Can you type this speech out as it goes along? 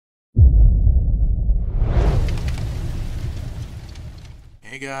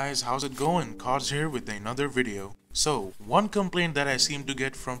Hey guys, how's it going? Cards here with another video. So, one complaint that I seem to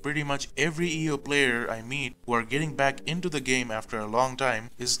get from pretty much every EO player I meet who are getting back into the game after a long time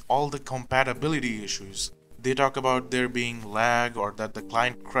is all the compatibility issues. They talk about there being lag or that the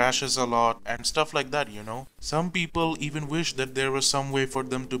client crashes a lot and stuff like that, you know. Some people even wish that there was some way for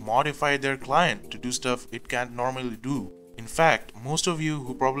them to modify their client to do stuff it can't normally do. In fact, most of you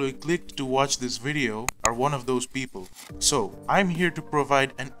who probably clicked to watch this video are one of those people. So, I'm here to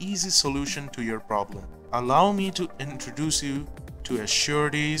provide an easy solution to your problem. Allow me to introduce you to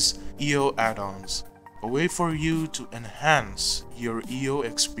Addons EO add-ons, a way for you to enhance your EO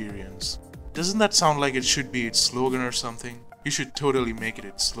experience. Doesn't that sound like it should be its slogan or something? You should totally make it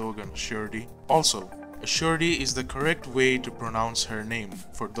its slogan, Addons. Also, Addons is the correct way to pronounce her name,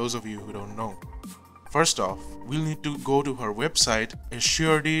 for those of you who don't know. First off, we'll need to go to her website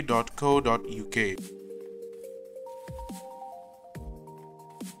addons.co.uk.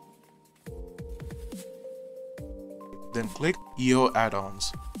 Then click EO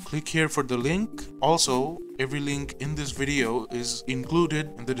add-ons. Click here for the link. Also, every link in this video is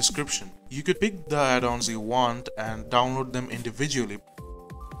included in the description. You could pick the add-ons you want and download them individually.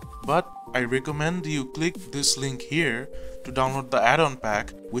 But I recommend you click this link here to download the add-on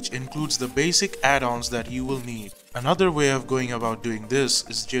pack, which includes the basic add-ons that you will need. Another way of going about doing this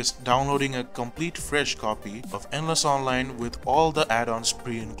is just downloading a complete fresh copy of Endless Online with all the add-ons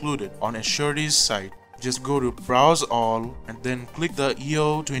pre-included on Addons' site. Just go to Browse All and then click the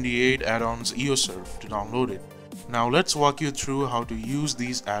EO28 add-ons EOSurf to download it. Now let's walk you through how to use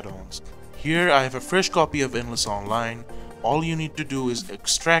these add-ons. Here I have a fresh copy of Endless Online. All you need to do is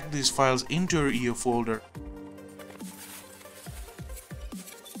extract these files into your EO folder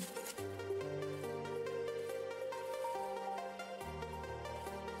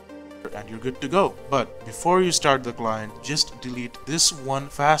and you're good to go. But before you start the client, just delete this one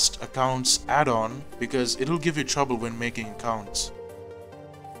Fast Accounts add-on because it'll give you trouble when making accounts.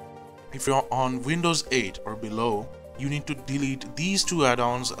 If you're on Windows 8 or below, you need to delete these two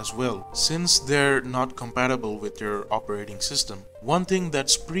add-ons as well, since they're not compatible with your operating system. One thing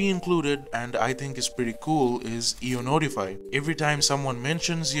that's pre-included and I think is pretty cool is EO Notify. Every time someone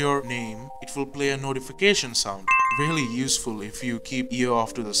mentions your name, it will play a notification sound. Really useful if you keep EO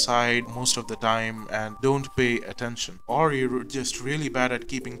off to the side most of the time and don't pay attention, or you're just really bad at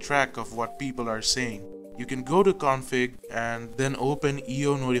keeping track of what people are saying. You can go to config and then open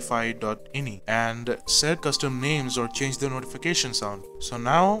eonotify.ini and set custom names or change the notification sound. So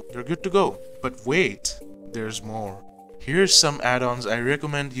now you're good to go. But wait, there's more. Here's some add-ons I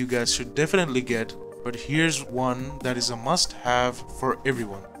recommend you guys should definitely get, but here's one that is a must-have for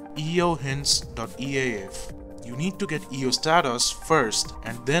everyone. eohints.eaf. You need to get EO status first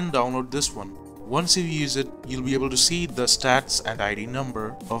and then download this one. Once you use it, you'll be able to see the stats and ID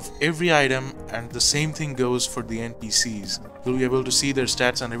number of every item, and the same thing goes for the NPCs. You'll be able to see their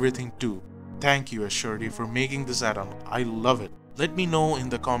stats and everything too. Thank you Addons for making this add-on. I love it. Let me know in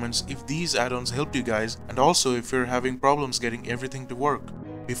the comments if these add-ons helped you guys, and also if you're having problems getting everything to work.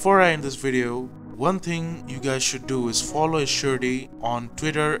 Before I end this video, one thing you guys should do is follow Addons on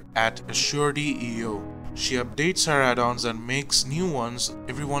Twitter at AddonsEO. She updates her add-ons and makes new ones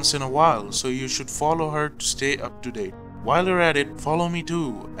every once in a while, so you should follow her to stay up to date. While you're at it, follow me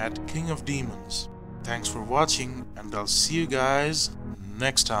too at King of Demons. Thanks for watching, and I'll see you guys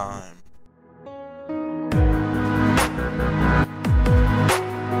next time.